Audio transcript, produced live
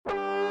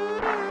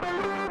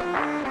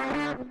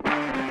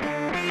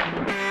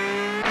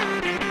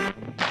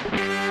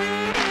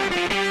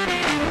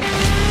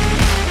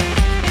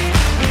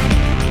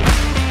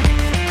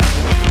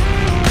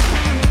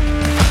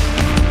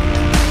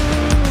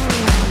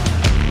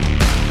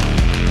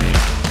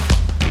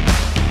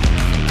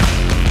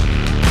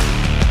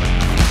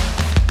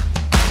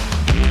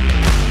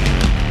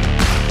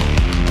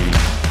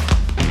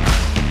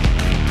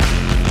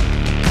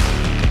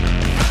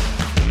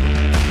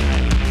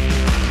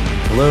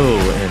Hello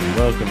and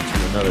welcome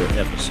to another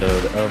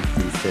episode of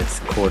the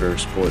Fifth Quarter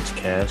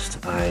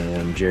Sportscast. I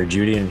am Jared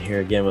Judy and here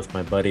again with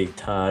my buddy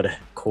Todd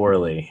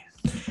Corley.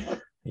 How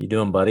you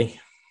doing, buddy?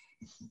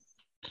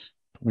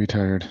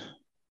 Retired.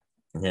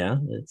 Yeah,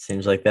 it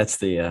seems like that's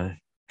the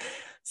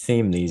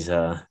theme these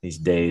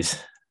days.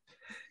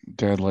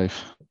 Dad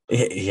life.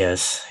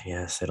 Yes,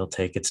 it'll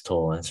take its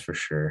toll, that's for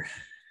sure.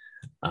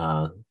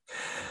 Uh,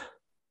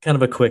 Kind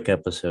of a quick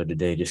episode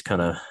today, just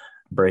kind of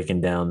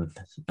breaking down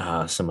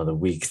some of the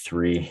week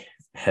three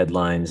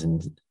headlines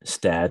and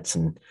stats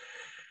and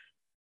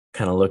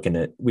kind of looking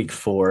at week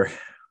four,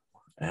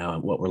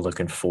 what we're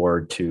looking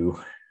forward to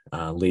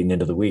leading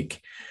into the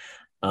week.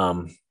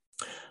 Um,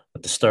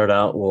 but to start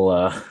out,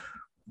 we'll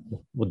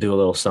do a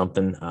little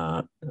something.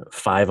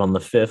 Five on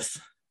the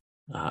fifth,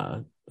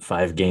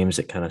 five games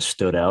that kind of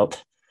stood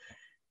out,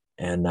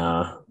 and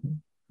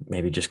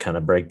maybe just kind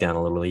of break down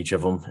a little each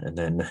of them, and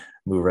then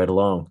move right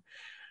along.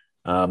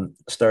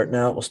 Starting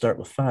out, we'll start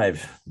with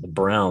five. The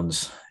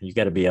Browns. You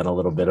got to be on a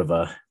little bit of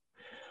a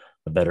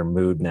better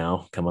mood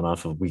now, coming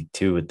off of week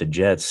two with the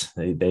Jets.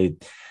 They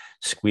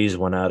squeeze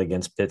one out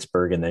against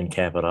Pittsburgh and then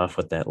cap it off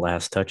with that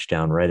last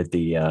touchdown right at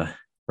the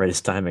right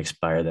as time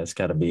expired. That's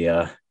got to be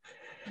an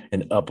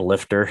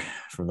uplifter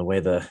from the way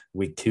the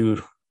week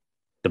two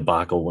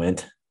debacle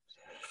went.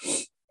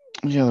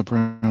 Yeah, the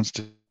Browns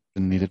didn't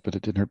need it, but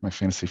it didn't hurt my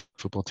fantasy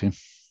football team.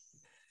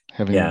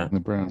 Having Yeah, the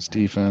Browns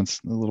defense,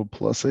 a little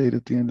 +8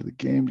 at the end of the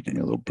game to give me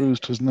a little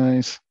boost was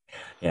nice.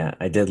 yeah,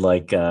 I did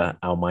like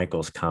Al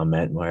Michaels'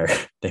 comment where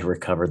they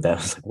recovered that.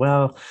 I was like,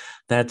 well,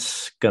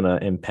 that's gonna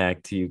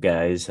impact you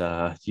guys.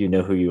 You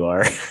know who you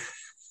are.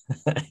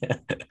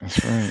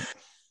 That's right.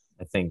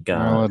 I think, I'm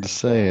not allowed to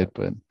say it,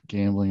 but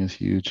gambling is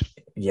huge.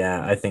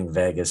 yeah, I think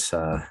Vegas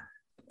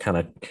kind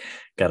of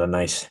got a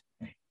nice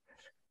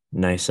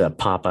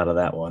pop out of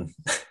that one.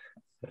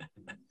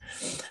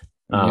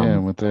 Yeah, and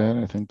Um, with that,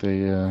 I think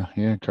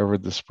they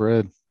covered the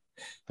spread.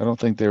 I don't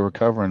think they were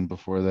covering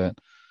before that.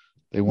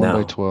 They won by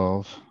no,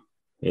 12.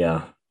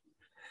 yeah,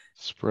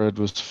 Spread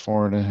was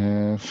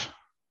 4.5.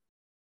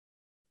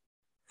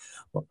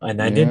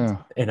 and Yeah.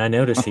 I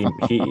noticed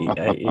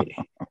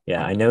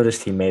yeah, I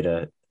noticed he made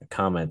a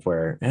comment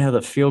where, yeah,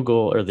 the field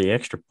goal or the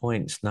extra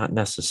point is not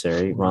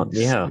necessary. Well,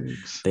 yeah,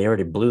 26. they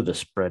already blew the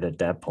spread at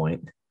that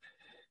point.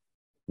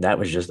 That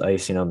was just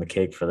icing on the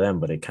cake for them,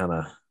 but it kind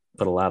of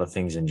put a lot of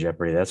things in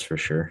jeopardy. That's for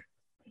sure.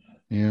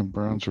 Yeah,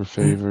 Browns were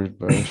favored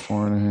by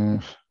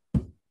 4.5.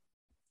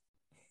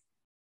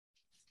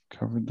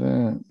 Covered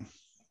that.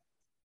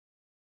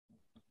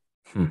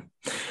 Hmm.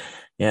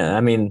 Yeah,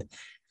 I mean,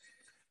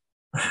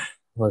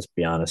 let's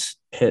be honest.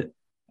 Pitt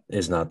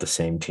is not the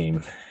same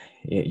team.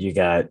 You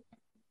got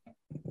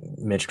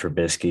Mitch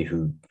Trubisky,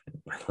 who,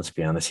 let's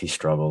be honest, he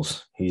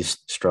struggles. He's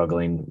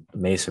struggling.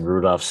 Mason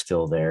Rudolph's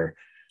still there.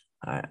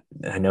 I,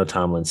 I know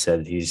Tomlin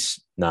said he's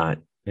not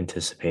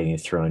anticipating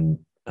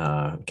throwing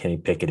Kenny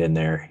Pickett in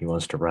there. He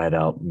wants to ride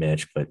out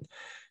Mitch, but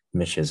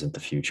Mitch isn't the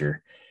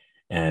future.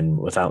 And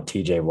without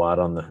TJ Watt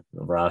on the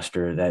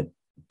roster, that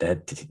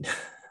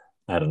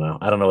I don't know.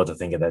 I don't know what to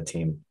think of that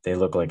team. They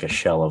look like a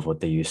shell of what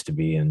they used to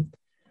be in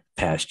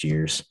past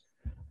years.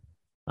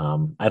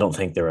 I don't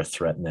think they're a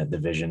threat in that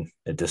division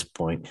at this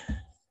point.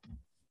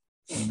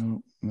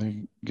 No,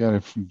 they got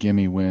a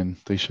gimme win.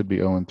 They should be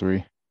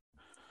 0-3.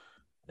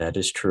 That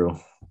is true.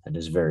 That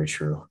is very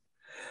true.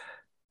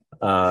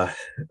 Uh,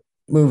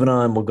 Moving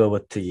on, we'll go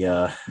with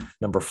the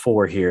number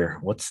four here.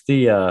 What's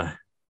the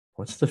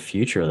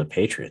future of the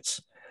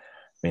Patriots?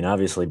 I mean,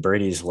 obviously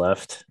Brady's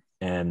left,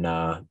 and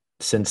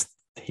since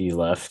he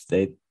left,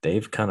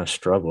 they've kind of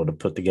struggled to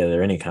put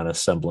together any kind of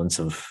semblance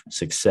of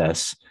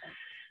success.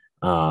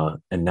 And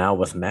now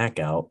with Mac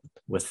out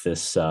with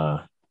this,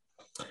 was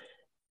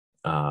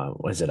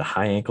it a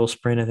high ankle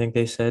sprain? I think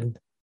they said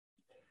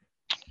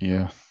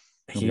Yeah,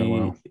 he'll be out a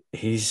while.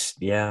 he's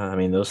yeah. I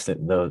mean, with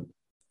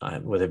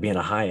it being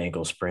a high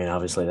ankle sprain,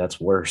 obviously that's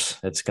worse.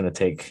 It's going to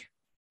take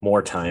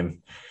more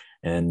time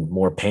and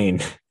more pain.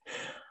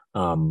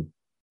 Um,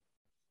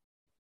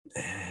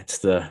 it's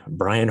the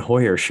Brian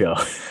Hoyer show.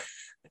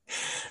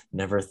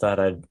 Never thought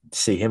I'd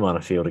see him on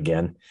a field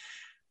again.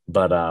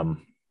 But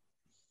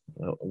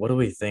what do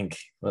we think?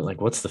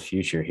 Like, what's the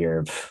future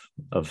here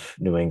of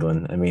New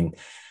England? I mean,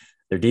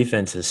 their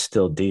defense is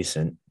still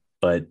decent,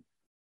 but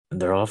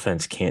their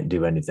offense can't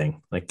do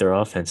anything. Like their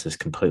offense is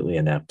completely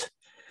inept.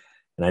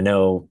 And I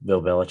know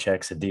Bill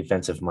Belichick's a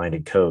defensive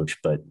minded coach,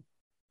 but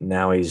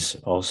now he's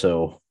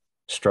also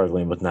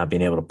struggling with not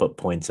being able to put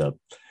points up.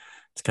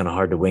 It's kind of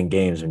hard to win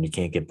games when you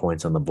can't get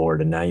points on the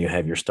board. And now you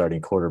have your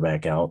starting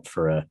quarterback out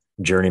for a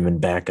journeyman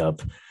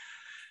backup.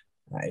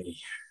 I,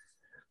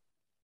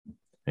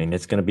 I mean,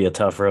 it's going to be a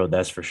tough road,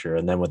 that's for sure.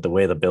 And then with the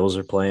way the Bills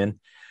are playing,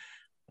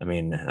 I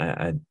mean,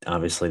 I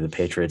obviously the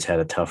Patriots had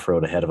a tough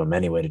road ahead of them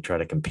anyway to try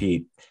to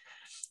compete.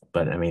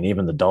 But I mean,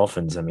 even the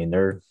Dolphins, I mean,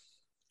 I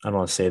don't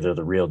want to say they're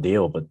the real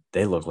deal, but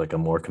they look like a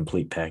more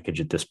complete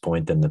package at this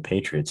point than the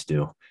Patriots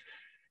do.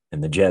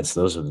 And the Jets,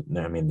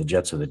 I mean, the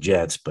Jets are the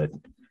Jets, but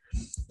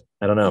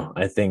I don't know.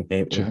 I think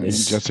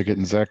Jets are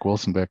getting Zach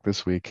Wilson back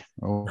this week.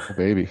 Oh,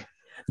 baby.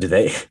 Do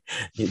they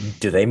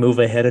do they move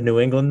ahead of New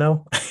England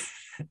though?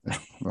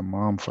 The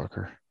mom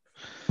fucker.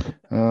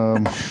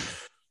 Um,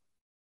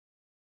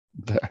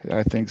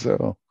 I think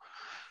so.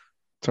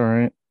 It's all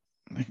right.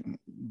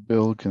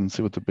 Bill can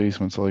see what the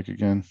basement's like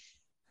again.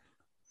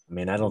 I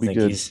mean, Be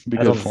good. Be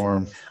good for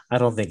him. I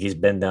don't think he's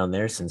been down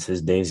there since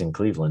his days in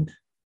Cleveland.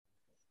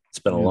 It's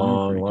been a Yeah, they were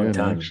long, pretty long good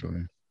time.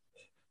 actually.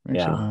 Actually,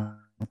 Yeah.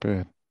 not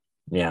bad.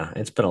 Yeah,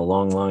 it's been a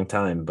long, long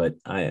time, but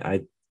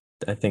I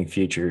think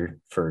future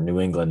for New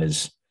England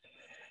is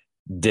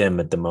dim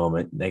at the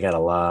moment. They got a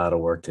lot of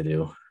work to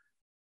do.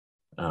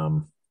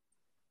 Um,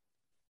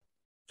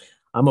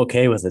 I'm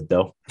okay with it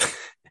though.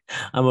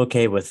 I'm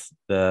okay with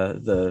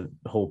the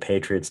whole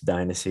Patriots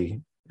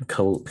dynasty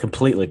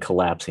completely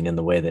collapsing in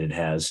the way that it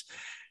has.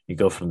 You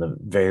go from the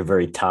very,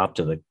 very top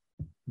to the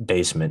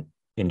basement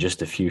in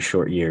just a few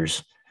short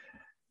years.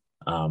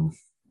 Um,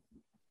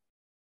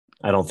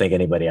 I don't think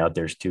anybody out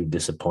there is too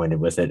disappointed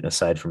with it,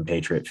 aside from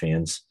Patriot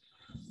fans.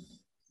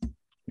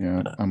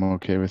 Yeah, Uh, I'm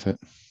okay with it.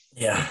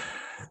 yeah.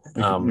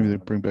 Maybe they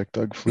bring back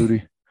Doug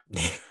Flutie.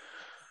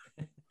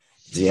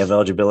 Does he have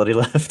eligibility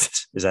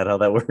left? Is that how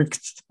that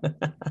works?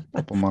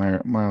 Couple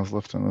miles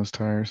left on those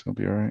tires. He'll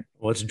be all right.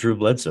 What's Drew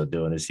Bledsoe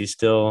doing? Is he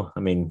still? I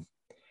mean,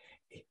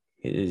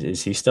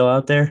 is he still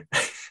out there?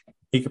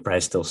 He could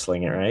probably still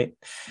sling it, right?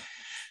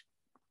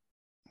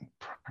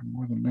 Probably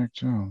more than Mac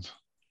Jones.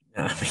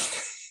 I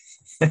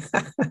mean,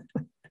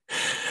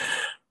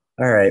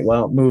 all right.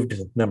 Well, move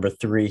to number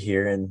three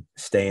here and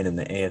staying in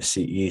the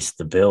AFC East.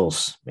 The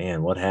Bills,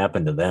 man, what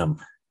happened to them?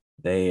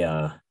 They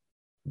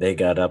they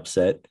got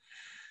upset.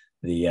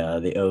 The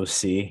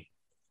OC,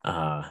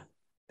 uh,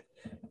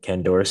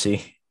 Ken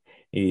Dorsey,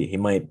 he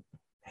might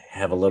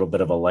have a little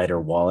bit of a lighter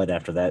wallet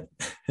after that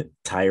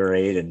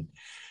tirade and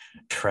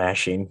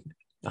trashing.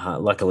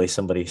 Luckily,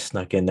 somebody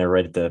snuck in there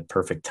right at the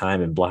perfect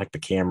time and blocked the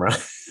camera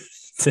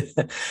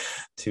to,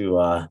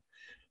 to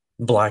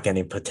block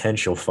any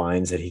potential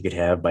fines that he could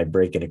have by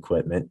breaking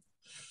equipment.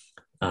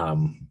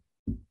 Um,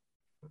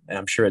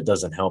 I'm sure it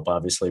doesn't help,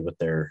 obviously, with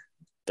their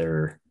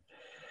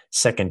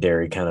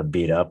secondary kind of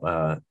beat up.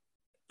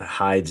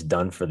 Hyde's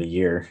done for the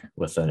year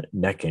with a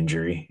neck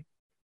injury.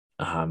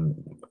 Um,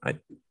 I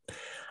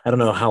I don't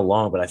know how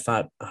long, but I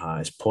thought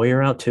is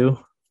Poyer out too?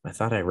 I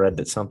thought I read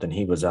that something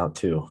he was out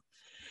too.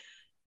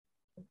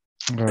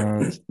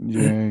 Yeah,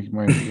 he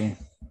might be.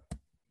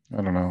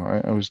 I don't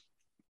know. I was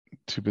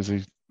too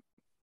busy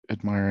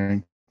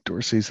admiring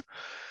Dorsey's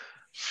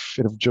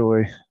fit of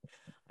joy,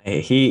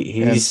 and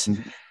He's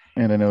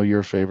and I know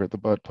your favorite, the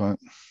butt punt.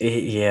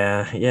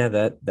 yeah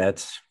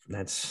that's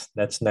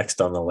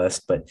next on the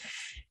list. But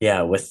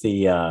yeah, with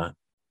the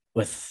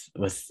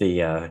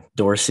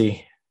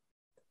Dorsey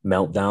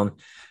meltdown,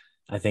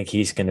 I think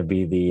he's going to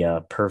be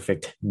the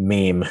perfect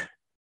meme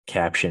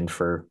caption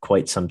for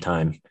quite some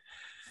time.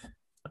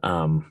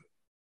 Um,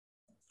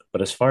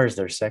 but as far as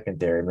their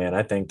secondary, man,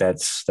 I think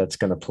that's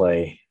going to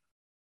play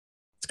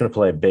it's going to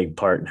play a big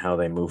part in how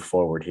they move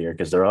forward here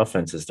because their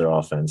offense is their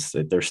offense.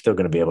 They're still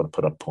going to be able to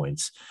put up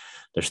points.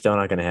 They're still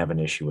not going to have an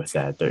issue with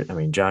that. I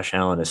mean, Josh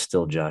Allen is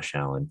still Josh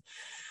Allen.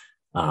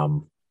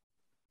 Um,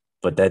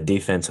 but that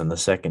defense on the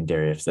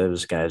secondary, if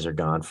those guys are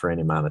gone for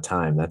any amount of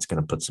time, that's going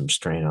to put some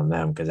strain on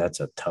them because that's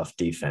a tough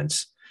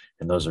defense.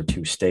 And those are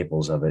two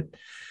staples of it.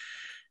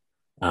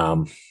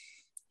 Um,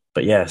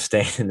 but yeah,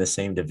 staying in the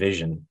same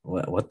division,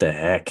 what the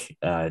heck?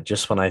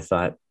 Just when I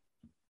thought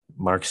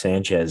Mark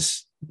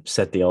Sanchez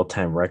set the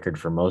all-time record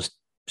for most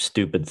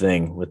stupid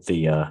thing with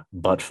the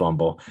butt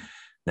fumble.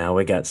 Now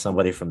we got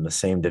somebody from the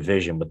same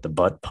division with the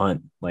butt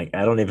punt. Like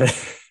I don't even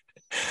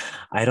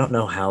I don't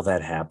know how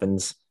that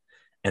happens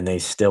and they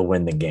still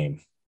win the game.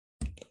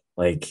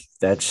 Like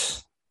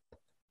that's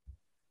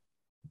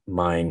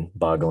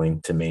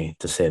mind-boggling to me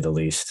to say the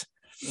least.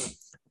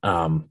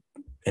 Um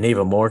and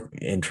even more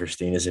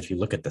interesting is if you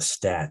look at the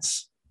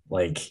stats,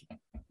 like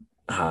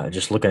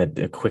just looking at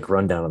a quick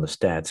rundown of the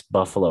stats.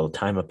 Buffalo,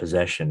 time of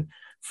possession,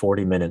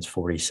 40 minutes,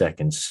 40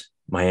 seconds.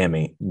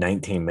 Miami,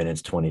 19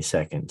 minutes, 20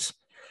 seconds.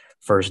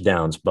 First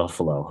downs,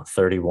 Buffalo,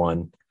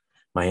 31.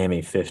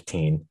 Miami,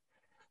 15.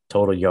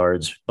 Total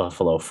yards,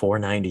 Buffalo,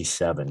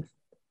 497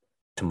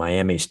 to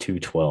Miami's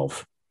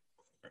 212.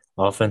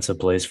 Offensive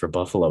plays for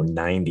Buffalo,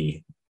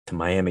 90 to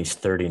Miami's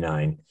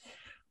 39.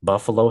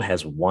 Buffalo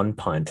has one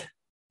punt.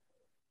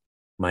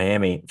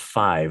 Miami,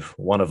 five,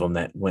 one of them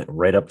that went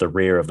right up the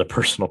rear of the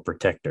personal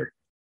protector.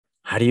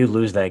 How do you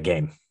lose that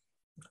game?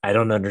 I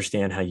don't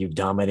understand how you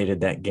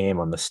dominated that game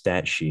on the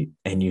stat sheet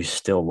and you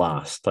still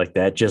lost. Like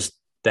that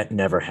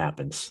never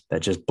happens.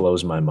 That just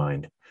blows my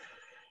mind.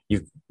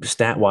 You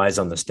stat wise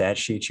on the stat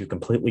sheets, you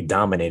completely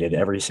dominated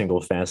every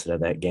single facet of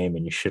that game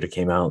and you should have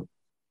came out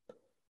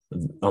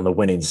on the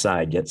winning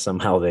side, yet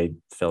somehow they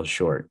fell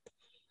short.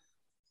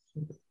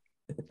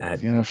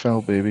 It's the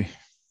NFL, baby.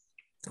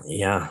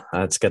 Yeah,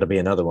 that's got to be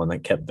another one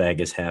that kept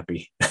Vegas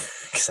happy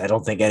because I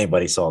don't think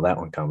anybody saw that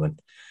one coming.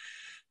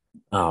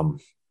 Um,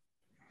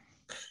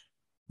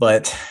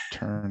 but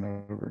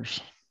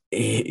Turnovers.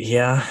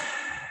 yeah,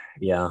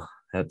 yeah,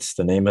 that's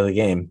the name of the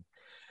game.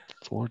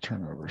 4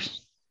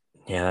 turnovers.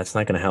 Yeah, that's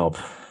not going to help.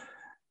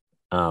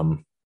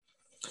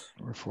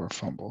 Or 4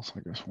 fumbles. I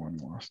guess one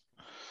lost.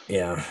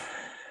 Yeah.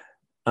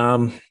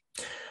 Um,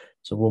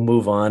 so we'll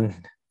move on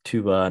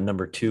to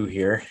number two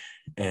here,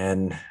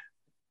 and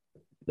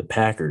the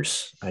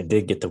Packers. I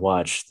did get to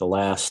watch the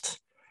last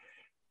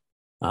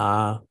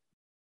uh,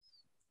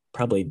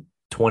 probably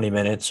 20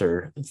 minutes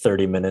or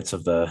 30 minutes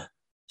of the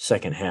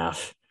second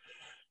half.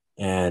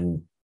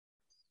 And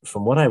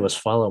from what I was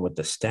following with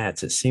the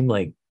stats, it seemed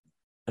like,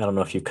 I don't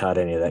know if you caught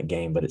any of that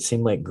game, but it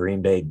seemed like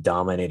Green Bay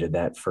dominated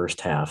that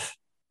first half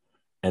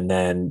and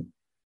then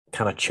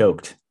kind of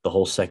choked the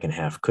whole second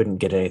half, couldn't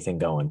get anything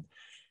going.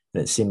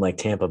 And it seemed like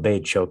Tampa Bay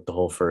choked the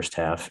whole first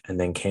half and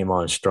then came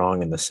on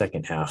strong in the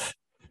second half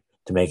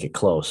to make it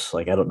close.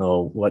 Like, I don't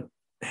know what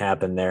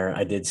happened there.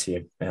 I did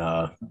see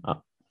a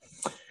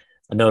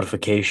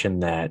notification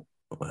that,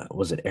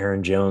 was it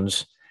Aaron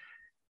Jones?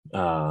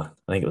 I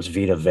think it was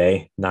Vita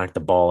Vey knocked the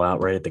ball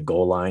out right at the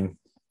goal line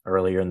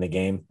earlier in the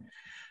game.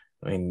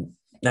 I mean,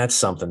 that's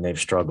something they've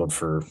struggled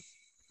for,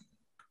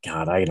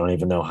 God, I don't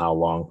even know how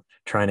long,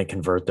 trying to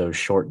convert those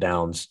short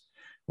downs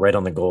right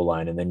on the goal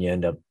line. And then you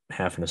end up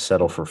having to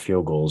settle for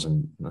field goals.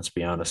 And let's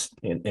be honest,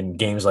 in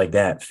games like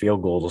that,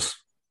 field goals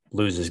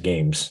loses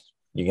games.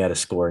 You got to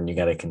score and you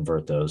got to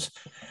convert those.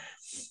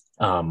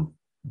 But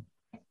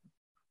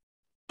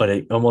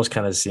it almost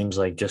kind of seems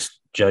like, just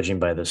judging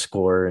by the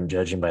score and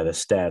judging by the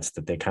stats,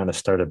 that they kind of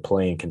started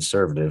playing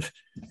conservative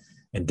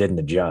and didn't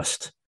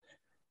adjust.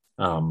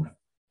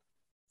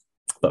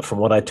 But from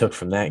what I took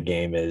from that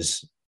game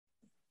is,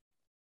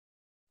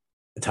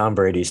 Tom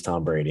Brady's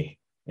Tom Brady.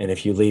 And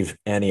if you leave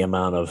any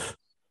amount of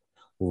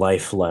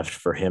life left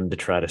for him to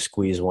try to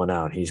squeeze one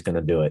out, he's going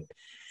to do it.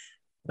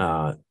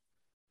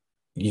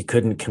 You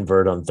couldn't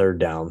convert on third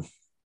down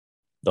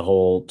the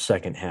whole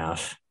second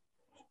half.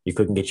 You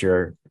couldn't get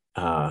your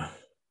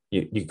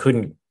you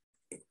couldn't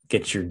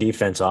get your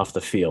defense off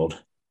the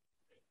field,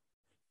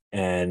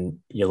 and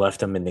you left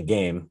them in the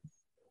game,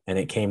 and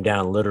it came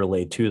down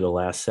literally to the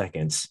last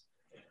seconds.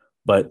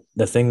 But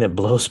the thing that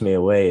blows me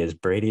away is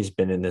Brady's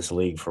been in this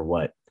league for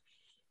what,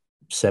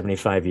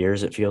 75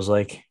 years, it feels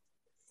like.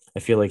 I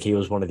feel like he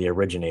was one of the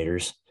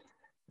originators.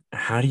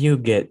 How do you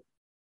get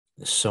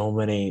so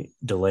many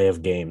delay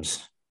of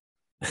games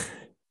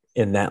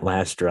in that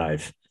last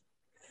drive?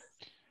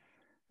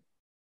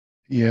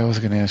 Yeah, I was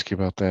going to ask you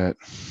about that.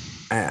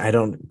 I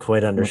don't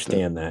quite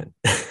understand that.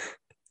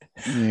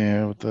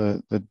 Yeah, with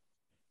the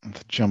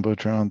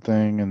jumbotron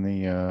thing and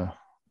the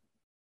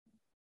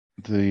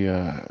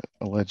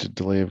alleged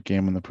delay of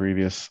game on the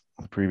previous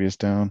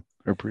down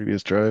or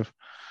previous drive.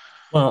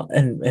 Well,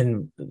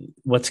 and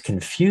what's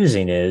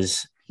confusing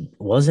is,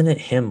 wasn't it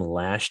him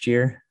last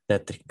year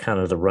that the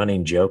kind of the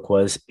running joke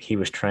was he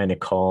was trying to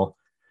call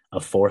a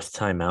fourth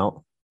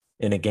timeout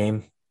in a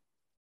game?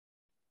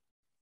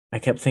 I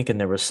kept thinking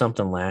there was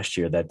something last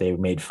year that they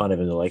made fun of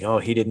him. They're like, oh,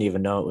 he didn't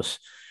even know it was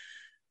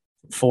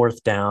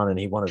fourth down and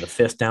he wanted a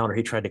fifth down, or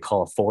he tried to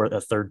call a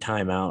third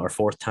timeout or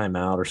fourth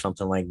timeout or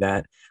something like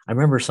that. I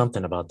remember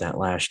something about that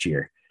last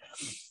year.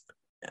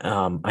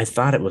 I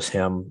thought it was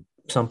him,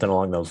 something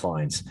along those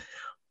lines.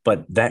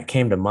 But that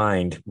came to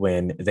mind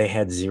when they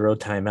had zero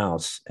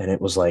timeouts and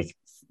it was like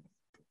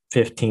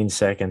 15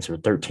 seconds or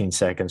 13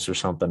 seconds or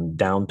something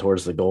down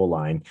towards the goal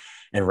line.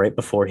 And right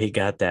before he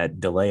got that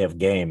delay of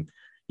game,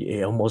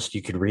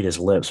 you could read his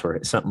lips where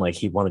it's something like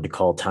he wanted to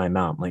call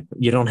timeout. Like,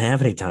 you don't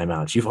have any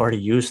timeouts. You've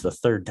already used the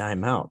third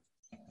timeout.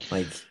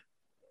 Like,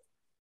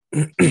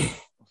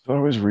 So I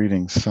was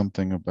reading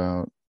something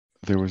about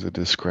there was a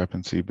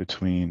discrepancy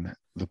between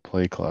the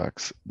play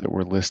clocks that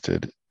were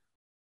listed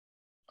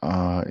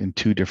in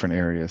two different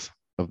areas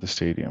of the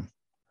stadium,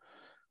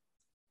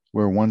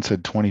 where one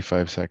said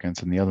 25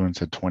 seconds and the other one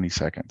said 20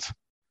 seconds,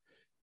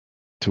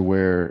 to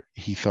where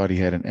he thought he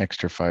had an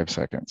extra 5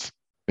 seconds,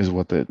 is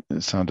what it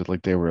sounded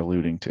like they were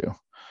alluding to.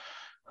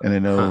 And I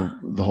know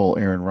the whole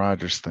Aaron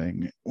Rodgers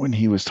thing, when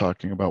he was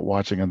talking about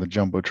watching on the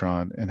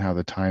Jumbotron and how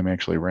the time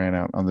actually ran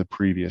out on the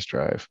previous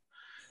drive.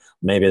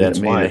 Maybe that's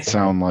it made why. it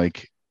sound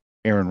like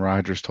Aaron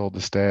Rodgers told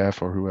the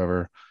staff or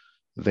whoever,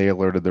 they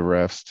alerted the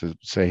refs to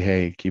say,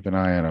 hey, keep an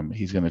eye on him.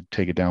 He's going to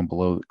take it down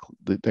below.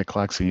 The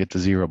clock's going to get to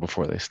zero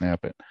before they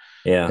snap it.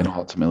 Yeah. And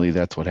ultimately,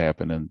 that's what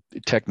happened. And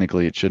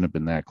technically, it shouldn't have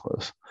been that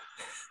close.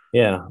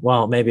 Yeah.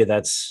 Well, maybe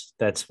that's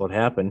what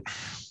happened.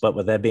 But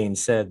with that being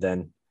said,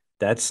 then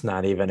that's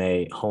not even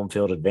a home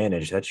field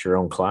advantage. That's your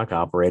own clock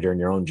operator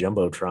and your own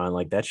jumbotron.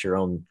 Like, that's your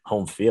own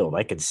home field.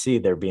 I could see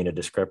there being a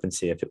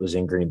discrepancy if it was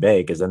in Green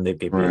Bay, because then they'd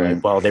be Right.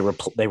 like, well,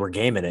 they were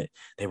gaming it.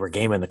 They were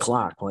gaming the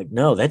clock. I'm like,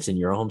 no, that's in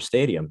your home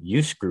stadium.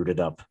 You screwed it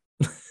up.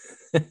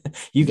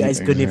 You guys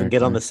couldn't even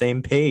get on the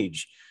same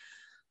page.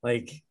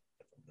 Like,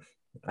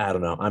 I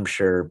don't know. I'm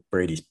sure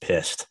Brady's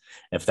pissed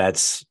if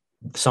that's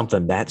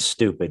something that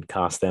stupid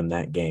cost them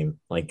that game.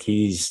 Like,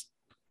 he's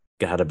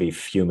got to be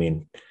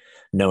fuming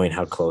knowing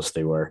how close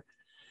they were.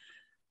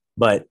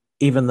 But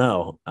even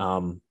though,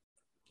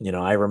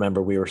 I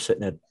remember we were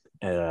sitting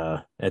at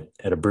a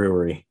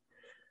brewery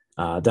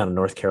down in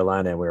North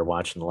Carolina, and we were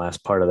watching the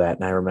last part of that.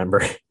 And I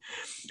remember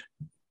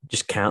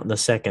just counting the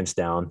seconds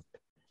down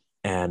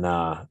and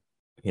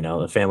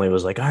the family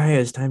was like, all right,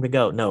 it's time to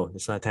go. No,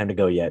 it's not time to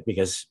go yet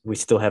because we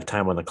still have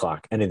time on the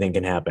clock. Anything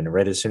can happen.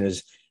 Right as soon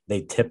as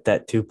they tip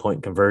that 2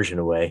 point conversion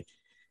away,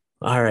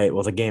 all right,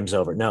 well, the game's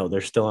over. No,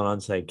 there's still an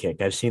onside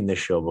kick. I've seen this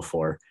show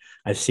before.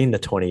 I've seen the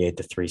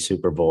 28-3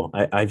 Super Bowl.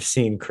 I've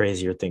seen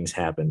crazier things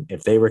happen.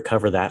 If they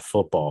recover that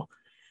football,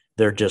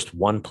 they're just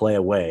one play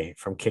away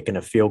from kicking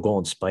a field goal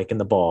and spiking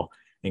the ball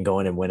and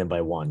going and winning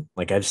by one.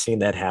 Like I've seen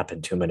that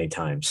happen too many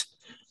times.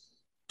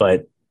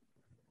 But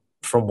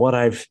from what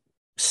I've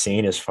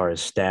seen as far as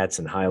stats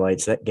and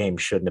highlights, that game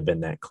shouldn't have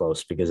been that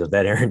close because if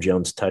that Aaron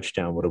Jones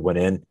touchdown would have went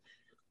in,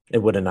 it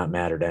would have not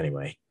mattered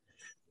anyway.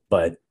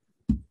 But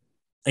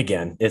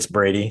again, it's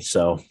Brady,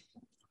 so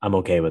I'm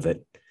okay with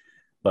it.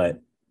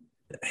 But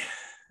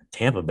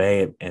Tampa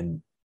Bay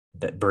and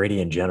that Brady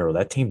in general,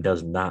 that team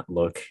does not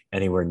look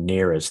anywhere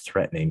near as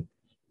threatening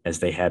as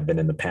they had been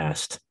in the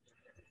past.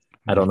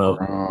 I There's don't know.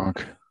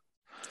 Gronk.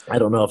 I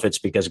don't know if it's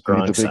because I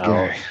need the Gronk's big out.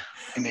 guy.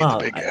 I need the Well,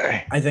 big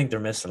guy. I think they're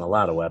missing a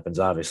lot of weapons,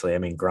 obviously. I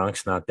mean,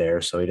 Gronk's not there,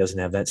 so he doesn't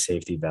have that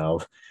safety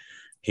valve.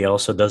 He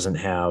also doesn't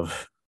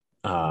have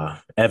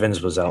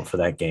Evans was out for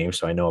that game.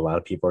 So I know a lot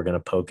of people are going to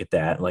poke at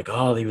that. Like,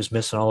 oh, he was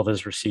missing all of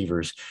his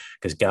receivers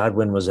because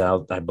Godwin was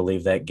out, I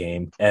believe, that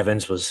game.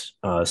 Evans was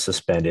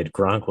suspended.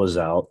 Gronk was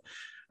out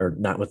or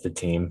not with the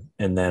team.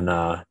 And then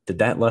did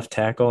that left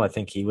tackle? I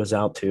think he was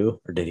out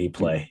too, or did he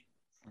play?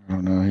 I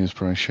don't know. He was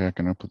probably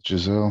shacking up with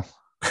Giselle.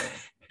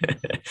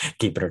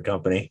 Keeping her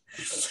company.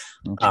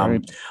 That's right.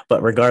 Um,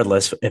 but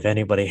regardless, if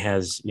anybody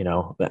has,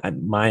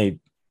 my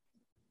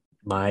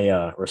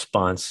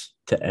response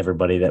to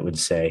everybody that would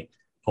say,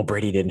 "Oh,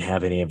 Brady didn't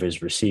have any of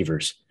his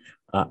receivers."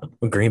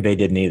 Green Bay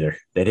didn't either.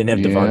 They didn't have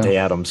Yeah. Devontae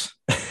Adams.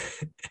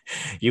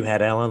 You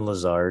had Alan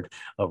Lazard,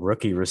 a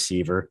rookie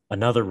receiver,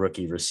 another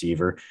rookie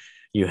receiver.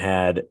 You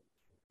had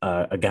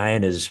a guy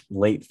in his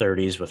late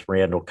 30s with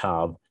Randall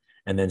Cobb,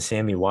 and then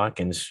Sammy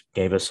Watkins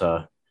gave us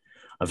a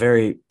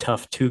very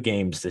tough 2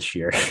 games this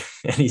year,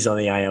 and he's on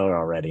the IR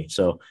already.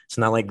 So it's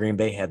not like Green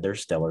Bay had their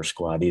stellar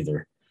squad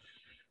either.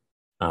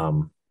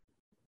 Um,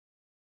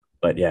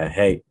 but yeah,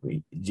 hey,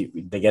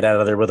 they get out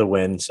of there with a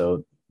win,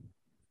 so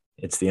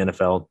it's the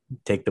NFL.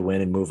 Take the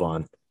win and move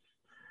on.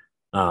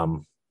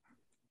 Um,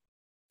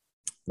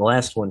 the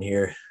last one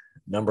here,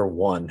 number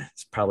one,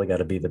 it's probably got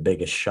to be the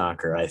biggest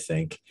shocker, I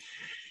think.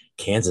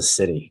 Kansas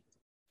City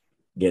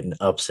getting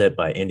upset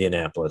by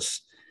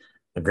Indianapolis.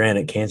 Now,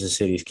 granted, Kansas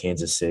City's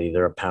Kansas City.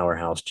 They're a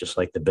powerhouse just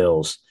like the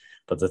Bills.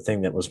 But the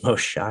thing that was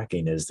most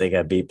shocking is they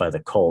got beat by the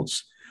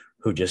Colts,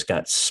 who just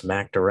got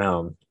smacked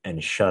around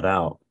and shut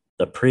out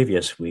the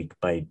previous week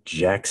by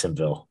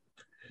Jacksonville.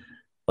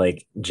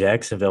 Like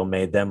Jacksonville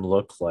made them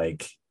look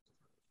like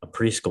a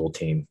preschool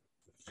team.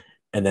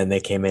 And then they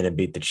came in and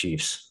beat the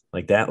Chiefs.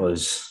 Like that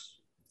was,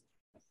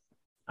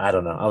 I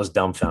don't know. I was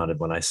dumbfounded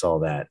when I saw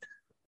that.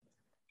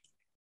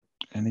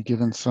 Any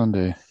given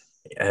Sunday.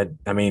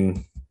 I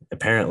mean,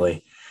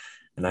 apparently.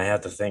 And I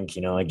have to think,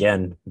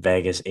 again,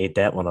 Vegas ate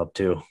that one up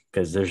too,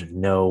 because there's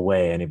no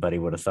way anybody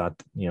would have thought,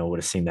 would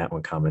have seen that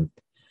one coming.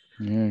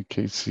 Yeah,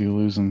 KC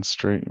losing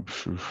straight.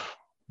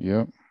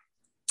 Yep.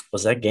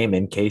 Was that game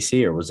in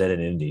KC or was that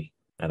in Indy?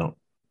 I don't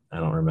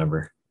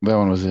remember. That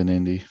one was in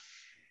Indy.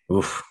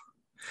 Oof.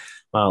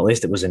 Well, at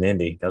least it was in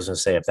Indy. I was gonna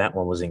say if that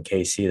one was in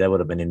KC, that would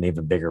have been an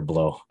even bigger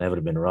blow. That would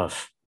have been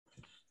rough.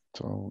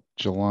 So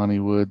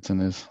Jelani Woods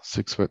and his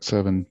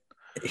 6'7"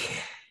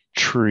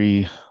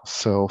 tree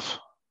self.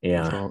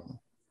 Yeah. So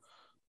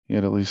he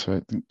had at least,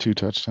 I think, 2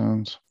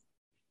 touchdowns.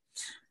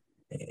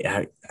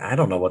 I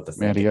don't know what to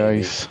think of Matty Indy.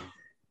 Ice.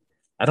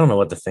 I don't know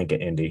what to think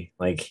of Indy.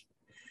 Like,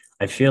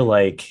 I feel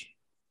like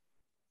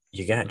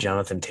you got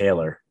Jonathan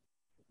Taylor.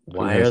 Who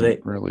Why are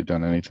hasn't they? really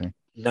done anything.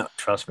 No,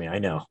 trust me, I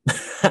know.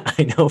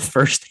 I know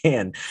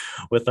firsthand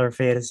with our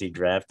fantasy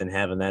draft and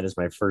having that as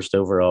my first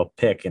overall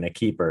pick and a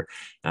keeper.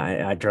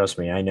 I trust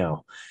me, I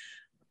know.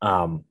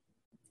 Um,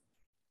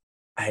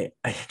 I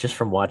just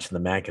from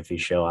watching the McAfee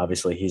show,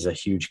 obviously he's a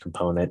huge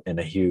component and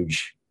a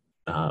huge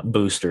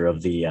booster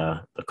of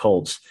the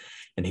Colts,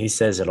 and he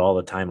says it all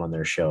the time on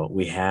their show.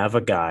 We have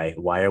a guy.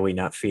 Why are we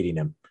not feeding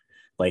him?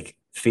 Like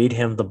feed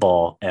him the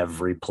ball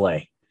every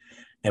play.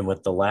 And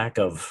with the lack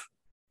of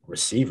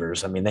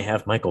receivers, I mean, they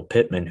have Michael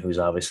Pittman, who's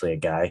obviously a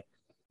guy,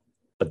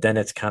 but then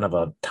it's kind of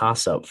a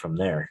toss up from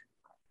there.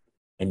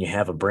 And you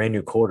have a brand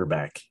new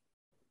quarterback.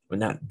 Well,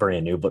 not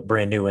brand new, but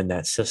brand new in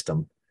that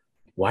system.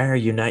 Why are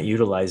you not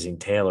utilizing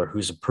Taylor,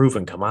 who's a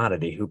proven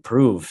commodity, who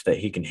proved that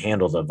he can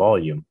handle the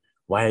volume?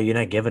 Why are you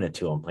not giving it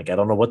to him? Like, I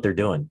don't know what they're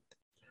doing.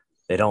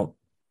 They don't.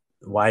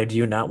 Why do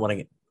you not want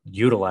to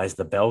utilize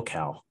the bell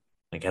cow?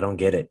 Like, I don't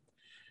get it.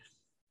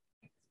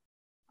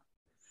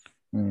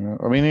 Yeah,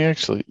 I mean, he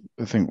actually,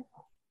 I think,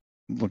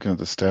 looking at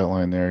the stat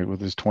line there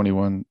with his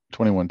 21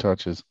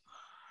 touches,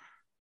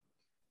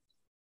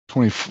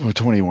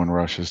 21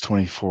 rushes,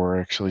 24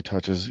 actually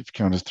touches, if you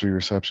count his 3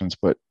 receptions.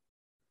 But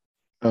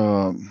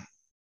um,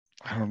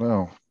 I don't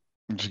know.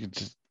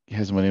 He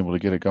hasn't been able to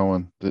get it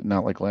going.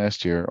 Not like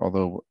last year,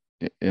 although,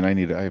 and I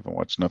haven't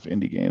watched enough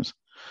indie games.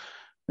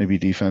 Maybe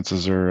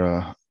defenses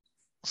are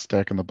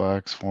stacking the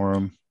box for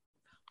him.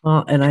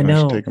 Well, and I Can I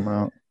just know, take him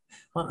out?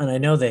 well, and I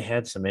know they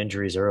had some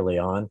injuries early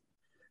on.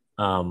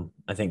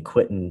 I think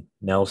Quentin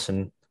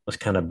Nelson was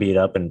kind of beat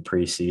up in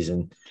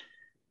preseason,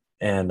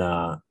 and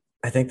I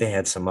think they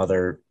had some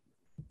other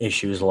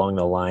issues along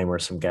the line where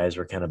some guys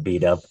were kind of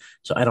beat up.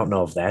 So I don't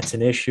know if that's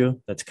an issue.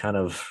 That's kind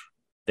of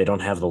they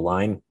don't have the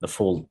line, the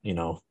full,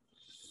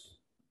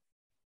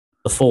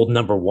 the full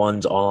number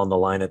ones all on the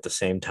line at the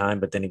same time.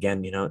 But then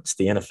again, it's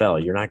the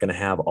NFL. You're not going to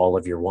have all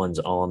of your ones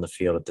all on the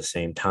field at the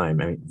same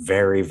time. I mean,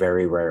 very,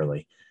 very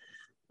rarely.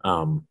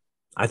 Um,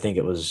 I think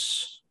it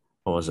was,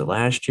 what was it,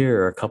 last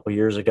year or a couple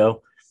years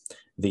ago?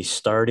 The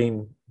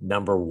starting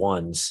number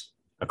ones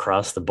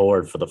across the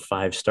board for the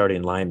five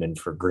starting linemen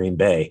for Green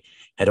Bay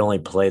had only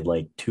played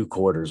like two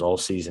quarters all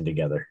season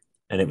together.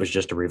 And it was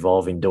just a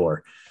revolving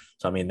door.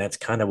 So, I mean, that's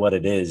kind of what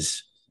it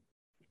is.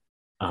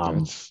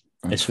 Um,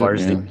 as That's it, far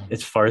as the man.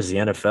 as far as the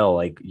NFL,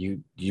 like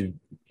you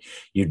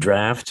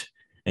draft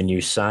and you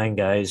sign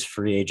guys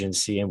free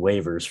agency and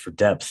waivers for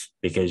depth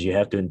because you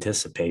have to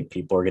anticipate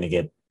people are going to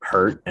get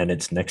hurt and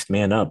it's next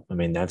man up. I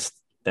mean, that's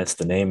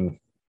the name.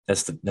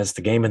 That's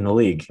the game in the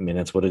league. I mean,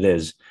 that's what it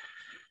is.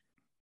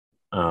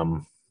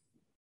 Um,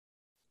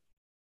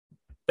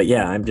 but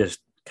yeah, I'm just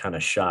kind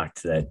of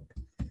shocked that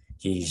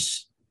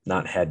he's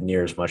not had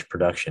near as much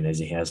production as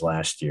he has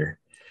last year.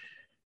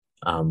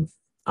 Um,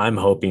 I'm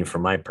hoping for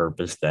my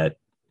purpose that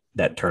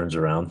that turns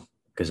around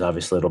because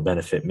obviously it'll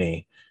benefit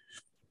me.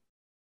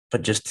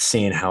 But just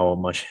seeing how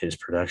much his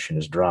production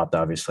has dropped,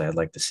 obviously I'd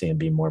like to see him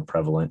be more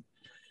prevalent.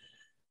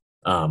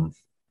 Um,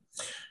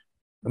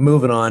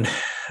 moving on,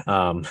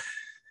 um,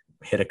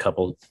 hit a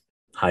couple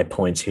high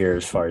points here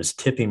as far as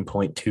tipping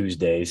point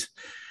Tuesdays.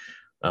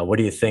 What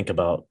do you think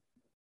about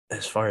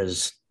as far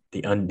as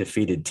the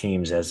undefeated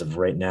teams as of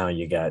right now?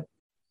 You got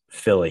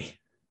Philly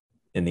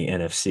in the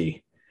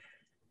NFC,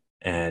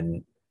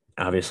 and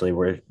obviously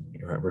we're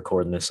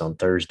recording this on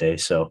Thursday,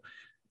 so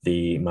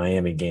the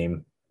Miami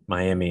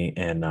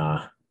and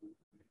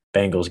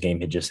Bengals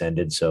game had just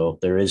ended, so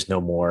there is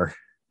no more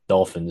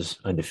Dolphins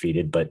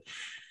undefeated, but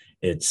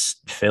it's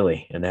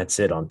Philly, and that's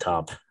it on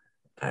top.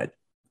 I,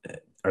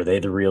 are they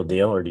the real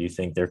deal, or do you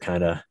think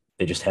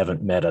they just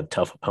haven't met a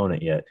tough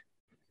opponent yet?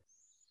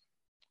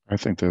 I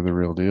think they're the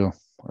real deal.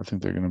 I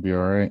think they're going to be all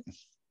right.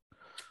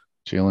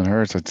 Jalen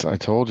Hurts. I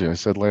told you. I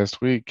said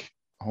last week.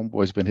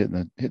 Homeboy's been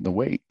hitting the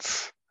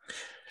weights.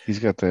 He's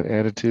got that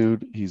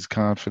attitude. He's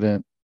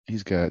confident.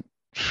 He's got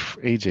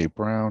AJ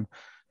Brown.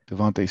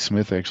 Devontae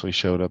Smith actually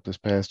showed up this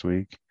past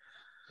week.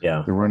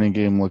 Yeah, The running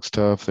game looks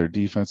tough. Their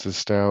defense is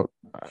stout.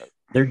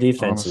 their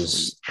defense Honestly,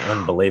 is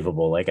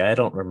unbelievable. Like I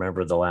don't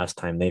remember the last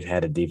time they've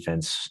had a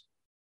defense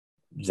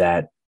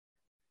that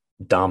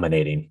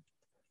dominating.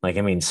 Like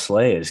I mean,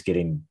 Slay is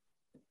getting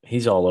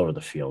he's all over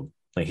the field.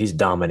 Like he's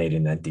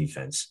dominating that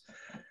defense.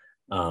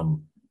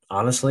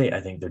 Honestly,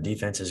 I think their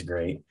defense is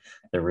great.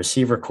 The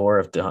receiver core,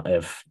 if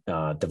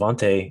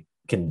Devontae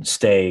can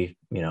stay,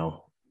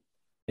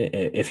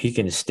 if he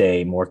can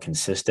stay more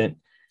consistent,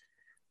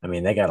 I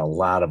mean, they got a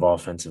lot of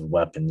offensive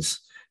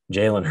weapons.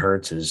 Jalen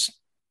Hurts is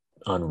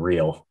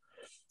unreal.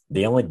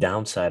 The only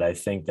downside I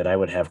think that I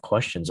would have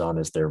questions on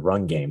is their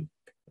run game,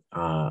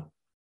 uh,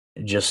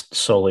 just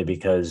solely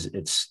because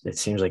it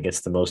seems like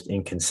it's the most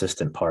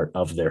inconsistent part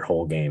of their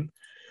whole game.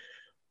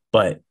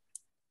 But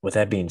with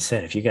that being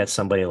said, if you got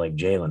somebody like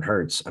Jalen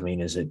Hurts, I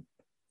mean, is it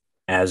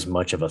as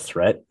much of a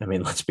threat? I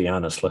mean, let's be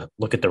honest.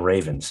 Look at the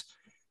Ravens.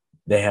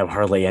 They have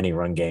hardly any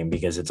run game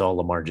because it's all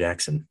Lamar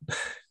Jackson. oh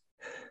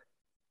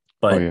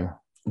But yeah,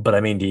 but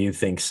I mean, do you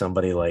think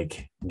somebody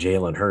like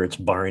Jalen Hurts,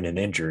 barring an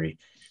injury,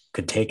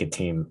 could take a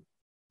team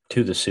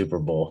to the Super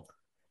Bowl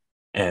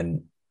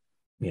and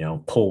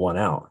pull one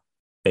out,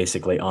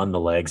 basically on the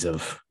legs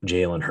of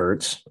Jalen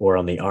Hurts or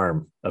on the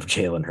arm of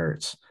Jalen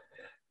Hurts?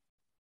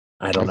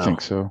 I don't I know.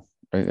 think so.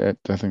 I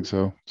think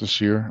so. This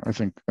year, I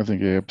think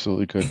he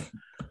absolutely could.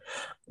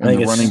 I And the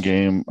think running it's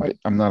game,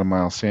 I'm not a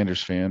Miles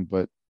Sanders fan,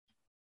 but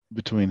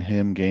between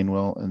him,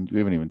 Gainwell, and we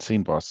haven't even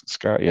seen Boston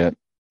Scott yet.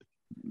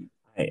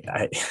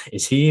 I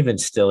is he even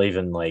still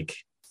even like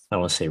I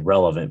don't want to say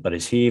relevant, but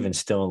is he even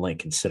still in like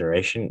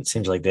consideration? It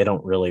seems like they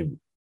don't really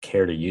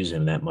care to use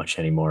him that much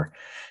anymore.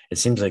 It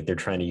seems like they're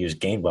trying to use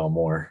Gainwell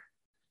more.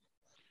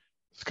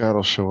 Scott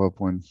will show up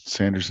when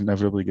Sanders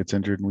inevitably gets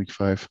injured in week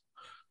 5.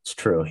 It's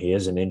true. He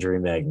is an injury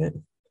magnet.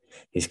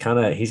 He's got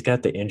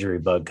the injury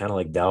bug, kind of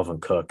like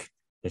Dalvin Cook.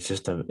 It's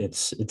just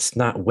it's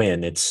not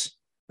when, it's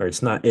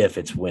not if,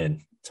 it's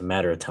when. It's a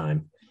matter of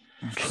time.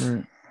 That's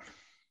right.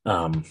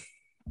 Um,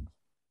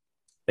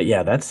 but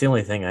yeah, that's the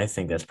only thing I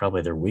think that's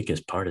probably their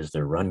weakest part is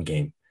their run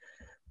game.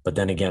 But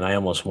then again, I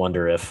almost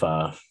wonder if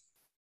I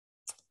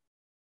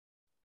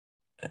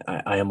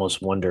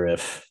almost wonder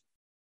if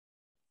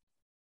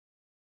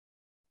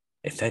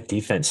that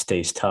defense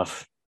stays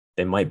tough,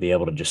 they might be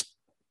able to just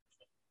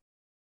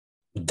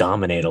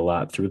dominate a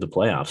lot through the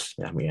playoffs.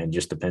 I mean, it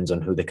just depends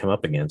on who they come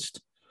up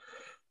against.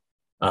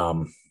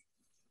 Um,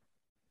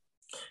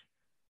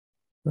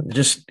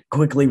 just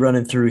quickly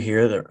running through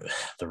here,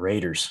 the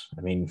Raiders.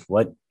 I mean,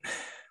 what?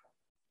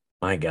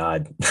 My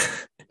God,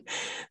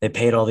 They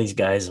paid all these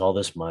guys all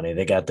this money.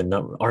 They got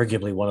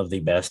arguably one of the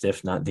best,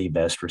 if not the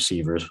best,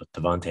 receivers with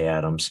Devontae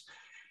Adams.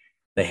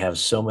 They have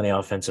so many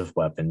offensive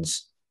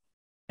weapons,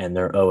 and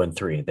they're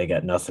 0-3. They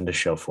got nothing to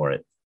show for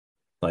it.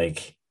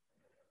 Like,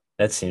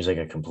 that seems like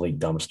a complete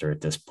dumpster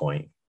at this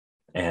point.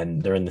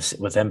 And they're in this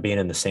with them being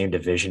in the same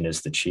division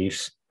as the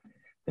Chiefs,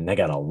 and they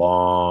got a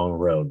long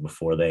road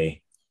before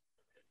they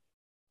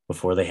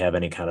have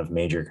any kind of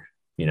major,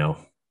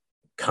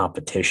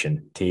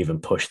 competition to even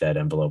push that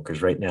envelope.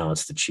 Because right now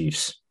it's the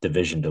Chiefs'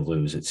 division to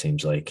lose. It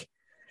seems like.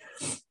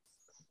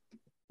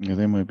 Yeah,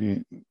 they might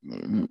be.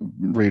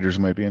 Raiders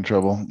might be in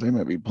trouble. They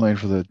might be playing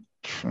for the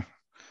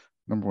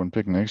number one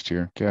pick next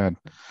year. God.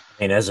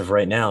 I mean, as of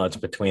right now, it's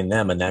between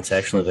them, and that's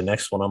actually the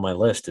next one on my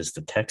list is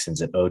the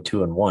Texans at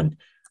 0-2-1.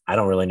 I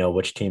don't really know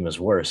which team is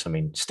worse. I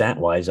mean, stat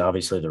wise,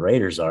 obviously the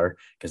Raiders are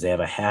because they have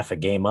a half a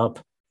game up.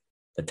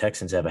 The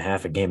Texans have a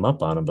half a game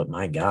up on them, but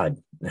my God,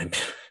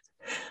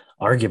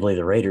 arguably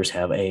the Raiders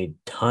have a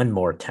ton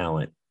more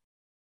talent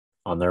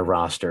on their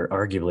roster,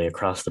 arguably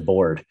across the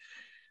board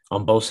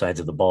on both sides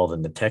of the ball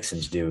than the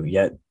Texans do,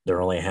 yet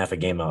they're only a half a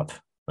game up.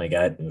 Like,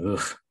 I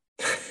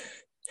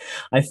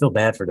feel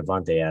bad for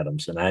Devontae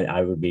Adams, and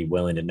I would be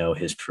willing to know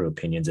his true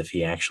opinions if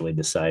he actually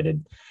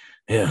decided,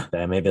 yeah,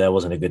 that maybe that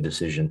wasn't a good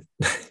decision.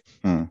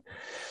 Hmm.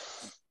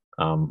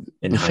 In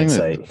The thing that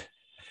hindsight.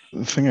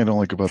 the thing I don't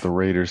like about the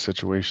Raiders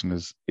situation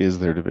is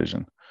their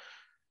division,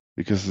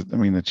 because I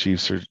mean the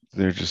Chiefs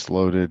they're just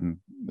loaded and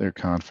they're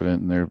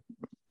confident and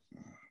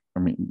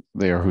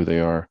they are who they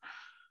are.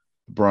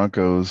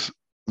 Broncos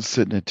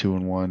sitting at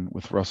 2-1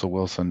 with Russell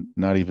Wilson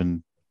not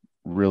even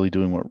really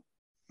doing what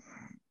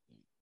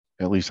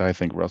at least I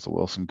think Russell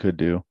Wilson could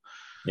do.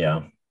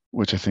 Yeah.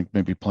 Which I think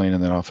maybe playing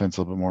in that offense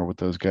a little bit more with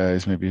those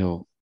guys, maybe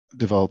he'll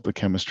develop the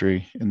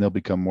chemistry and they'll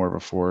become more of a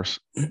force.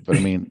 But I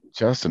mean,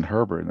 Justin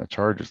Herbert and the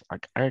Chargers, I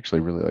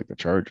actually really like the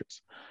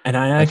Chargers. And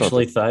I I thought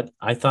actually that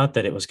thought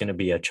that it was going to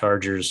be a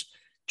Chargers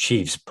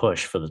Chiefs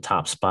push for the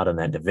top spot in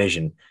that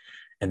division.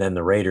 And then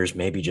the Raiders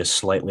maybe just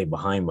slightly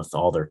behind with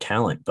all their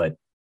talent. But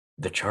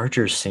the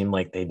Chargers seem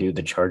like they do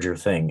the Charger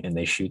thing and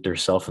they shoot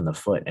themselves in the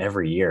foot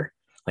every year.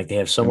 Like they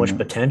have so much and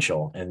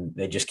potential and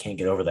they just can't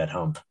get over that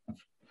hump.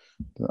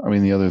 I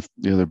mean the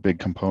other big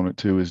component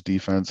too is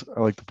defense.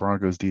 I like the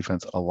Broncos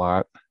defense a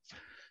lot.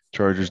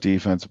 Chargers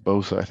defense,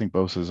 Bosa, I think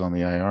Bosa is on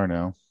the IR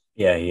now.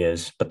 Yeah, he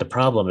is. But the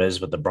problem is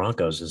with the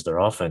Broncos is their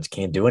offense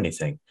can't do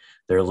anything.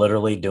 They're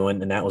literally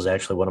doing, and that was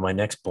actually one of my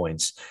next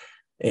points.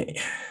 It,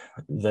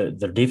 their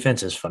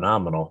defense is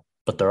phenomenal,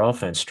 but their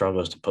offense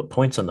struggles to put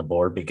points on the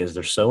board because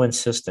they're so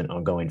insistent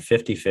on going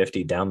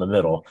 50-50 down the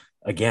middle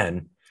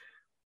again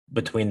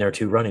between their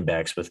two running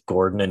backs with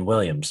Gordon and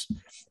Williams.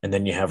 And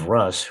then you have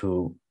Russ,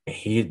 who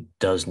he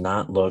does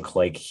not look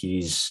like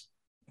he's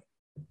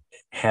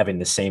having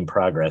the same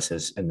progress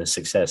as and the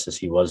success as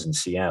he was in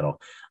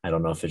Seattle. I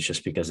don't know if it's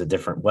just because of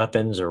different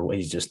weapons or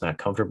he's just not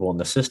comfortable in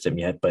the system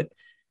yet, but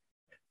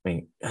I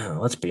mean,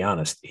 let's be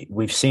honest.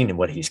 We've seen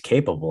what he's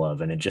capable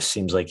of, and it just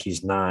seems like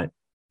he's not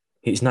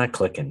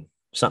clicking.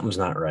 Something's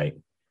not right.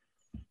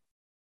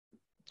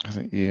 I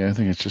think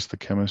it's just the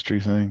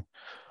chemistry thing.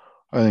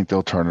 I think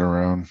they'll turn it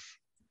around.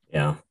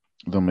 Yeah,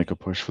 They'll make a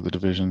push for the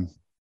division.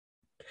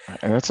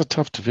 And that's a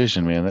tough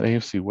division, man. That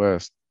AFC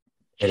West.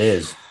 it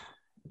is.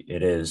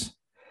 It is.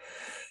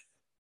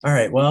 All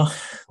right. Well,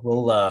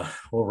 we'll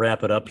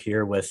wrap it up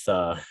here with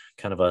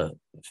kind of a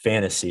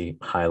fantasy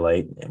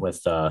highlight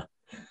with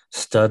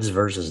studs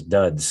versus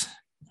duds,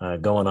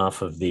 going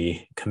off of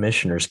the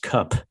Commissioner's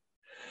Cup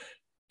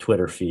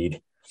Twitter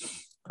feed.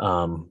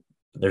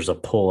 There's a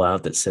poll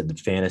out that said the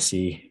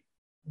fantasy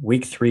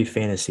week 3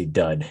 fantasy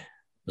dud.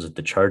 Was it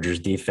the Chargers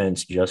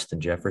defense, Justin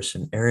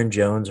Jefferson, Aaron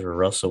Jones, or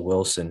Russell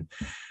Wilson?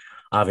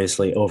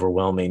 Obviously,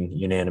 overwhelming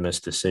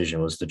unanimous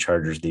decision was the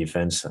Chargers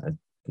defense.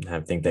 I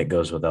think that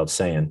goes without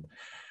saying.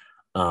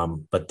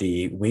 But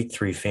the week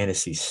 3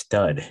 fantasy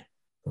stud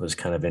was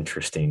kind of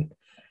interesting.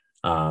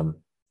 Lamar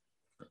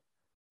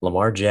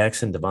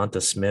Jackson,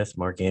 Devonta Smith,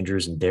 Mark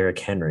Andrews, and Derrick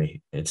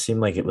Henry. It seemed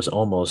like it was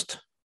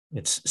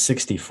it's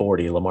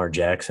 60-40 Lamar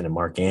Jackson and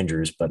Mark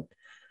Andrews, but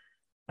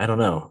I don't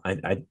know.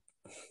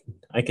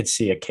 I could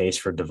see a case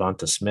for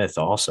Devonta Smith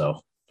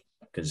also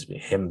because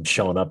him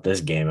showing up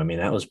this game, I mean,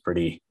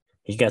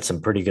 he got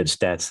some pretty good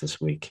stats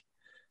this week.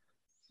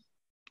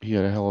 He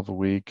had a hell of a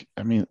week.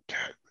 I mean,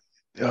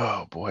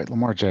 oh boy,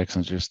 Lamar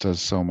Jackson just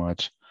does so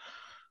much.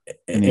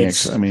 And he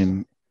It's actually, I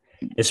mean,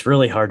 it's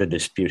really hard to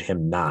dispute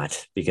him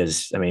not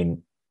because I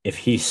mean, if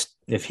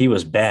he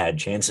was bad,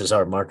 chances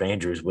are Mark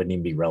Andrews wouldn't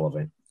even be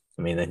relevant.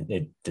 I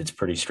mean, it's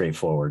pretty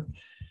straightforward.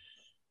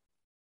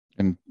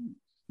 and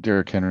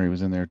Derrick Henry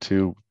was in there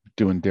too,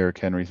 doing Derrick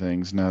Henry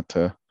things, not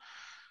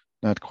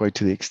quite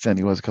to the extent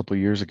he was a couple of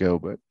years ago,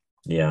 but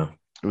Yeah.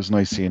 it was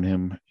nice seeing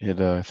him hit.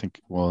 I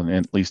think, well,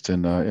 at least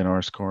in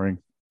our scoring,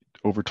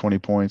 over 20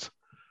 points.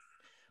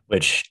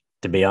 Which,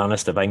 to be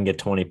honest, if I can get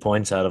 20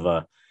 points out of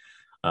a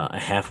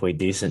halfway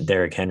decent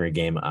Derrick Henry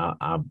game,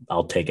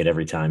 I'll take it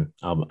every time.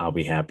 I'll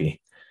be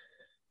happy.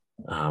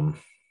 Um,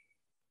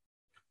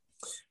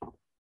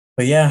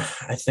 but yeah,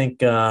 I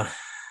think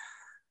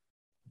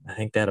I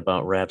think that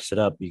about wraps it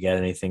up. You got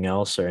anything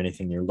else or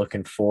anything you're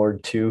looking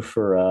forward to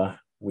for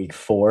week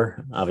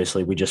 4?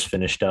 Obviously, we just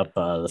finished up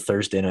the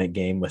Thursday night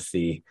game with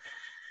the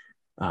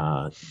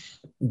uh,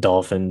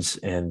 Dolphins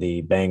and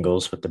the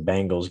Bengals, with the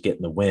Bengals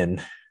getting the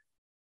win.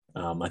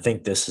 I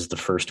think this is the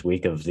first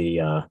week of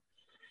the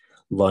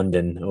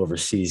London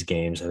overseas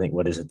games. I think,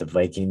 what is it? The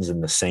Vikings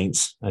and the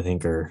Saints, I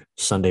think, are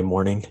Sunday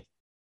morning.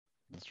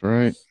 That's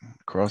right.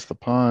 Across the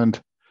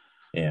pond.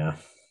 Yeah.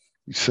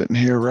 You're sitting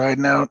here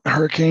riding out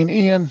Hurricane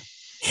Ian.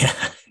 Yeah,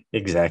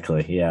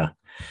 exactly. Yeah.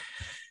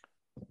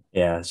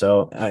 Yeah.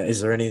 So,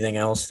 is there anything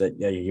else that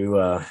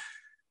you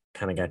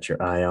kind of got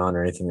your eye on,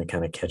 or anything that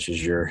kind of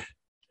catches your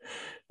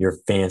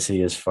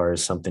fancy as far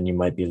as something you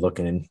might be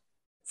looking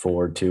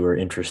forward to or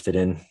interested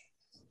in?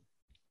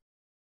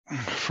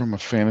 From a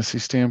fantasy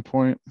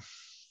standpoint,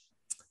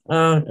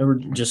 Or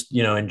just,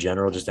 in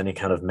general, just any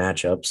kind of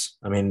matchups.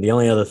 I mean, the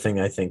only other thing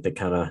I think that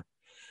kind of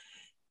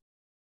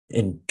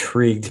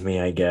intrigued me,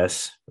 I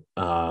guess,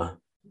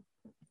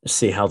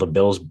 see how the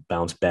Bills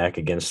bounce back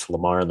against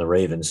Lamar and the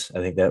Ravens. I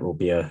think that will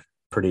be a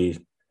pretty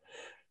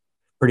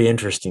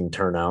interesting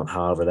turnout,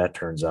 however that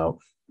turns out.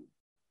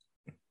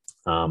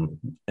 And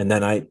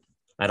then I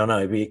don't know,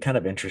 it'd be kind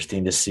of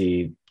interesting to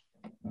see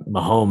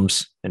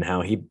Mahomes and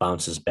how he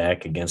bounces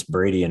back against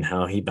Brady and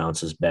how he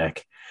bounces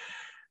back.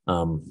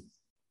 Um,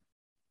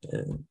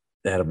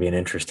 that'll be an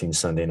interesting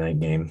Sunday night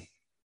game.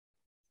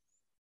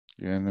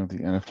 yeah, I know the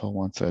NFL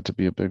wants that to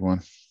be a big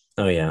one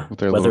Oh yeah, with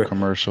their little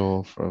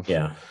commercial of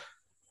yeah.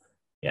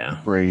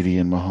 Brady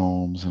and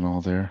Mahomes and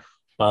all their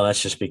Well,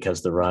 that's just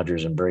because the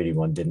Rodgers and Brady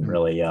one didn't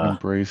really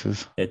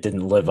embraces. it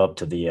didn't live up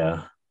to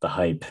the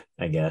hype,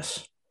 I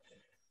guess.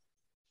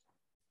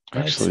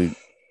 But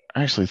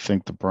I actually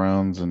think the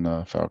Browns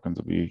and Falcons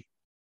will be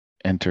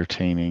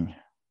entertaining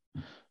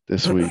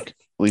this week, at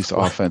least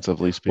well,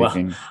 offensively well,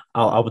 speaking.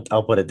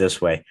 I'll put it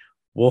this way: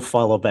 we'll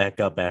follow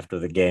back up after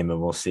the game,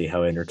 and we'll see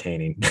how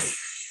entertaining.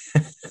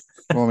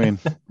 Well, I mean,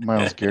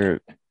 Myles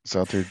Garrett is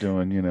out there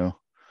doing,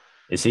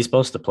 Is he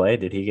supposed to play?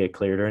 Did he get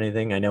cleared or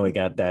anything? I know he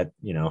got that.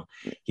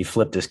 He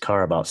flipped his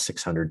car about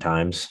 600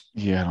 times.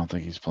 yeah, I don't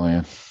think he's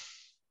playing.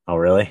 Oh,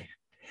 really?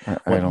 I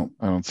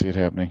don't see it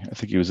happening. I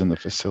think he was in the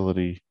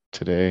facility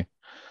today.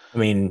 I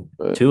mean,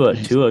 But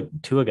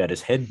Tua got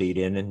his head beat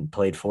in and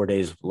played 4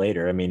 days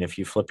later. I mean, if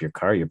you flip your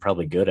car, you're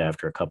probably good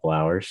after a couple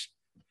hours.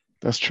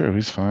 that's true.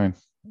 He's fine.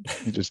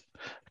 He just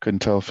couldn't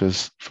tell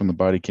if from the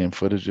body cam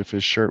footage, if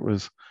his shirt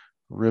was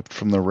ripped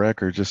from the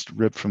wreck or just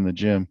ripped from the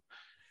gym.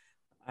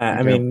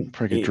 I mean,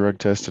 probably get drug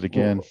tested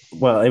again.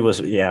 Well, it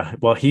was, yeah.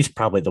 Well, he's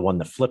probably the one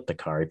that flipped the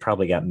car. He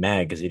probably got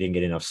mad because he didn't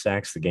get enough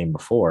sacks the game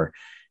before,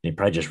 and he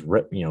probably just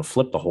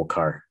flipped the whole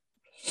car.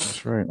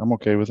 That's right. I'm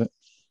okay with it.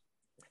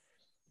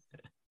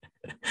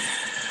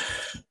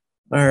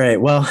 All right.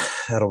 Well,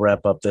 that'll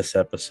wrap up this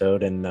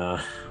episode, and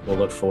we'll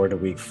look forward to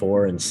week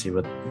 4 and see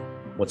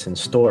what's in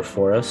store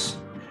for us.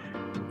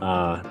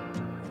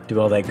 Do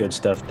all that good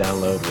stuff.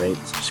 Download, rate,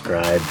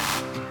 subscribe.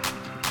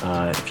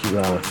 If you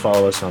want to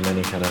follow us on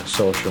any kind of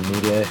social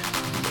media,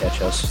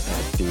 catch us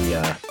at the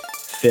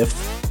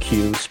 5th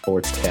Q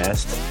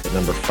Sportscast, the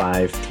number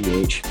 5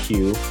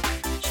 THQ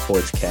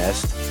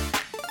Sportscast.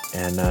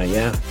 And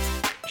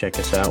check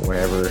us out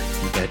wherever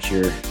you get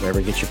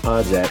your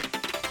pods at.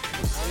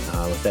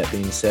 With that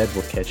being said,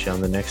 we'll catch you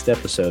on the next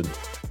episode.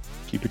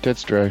 Keep your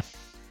tits dry.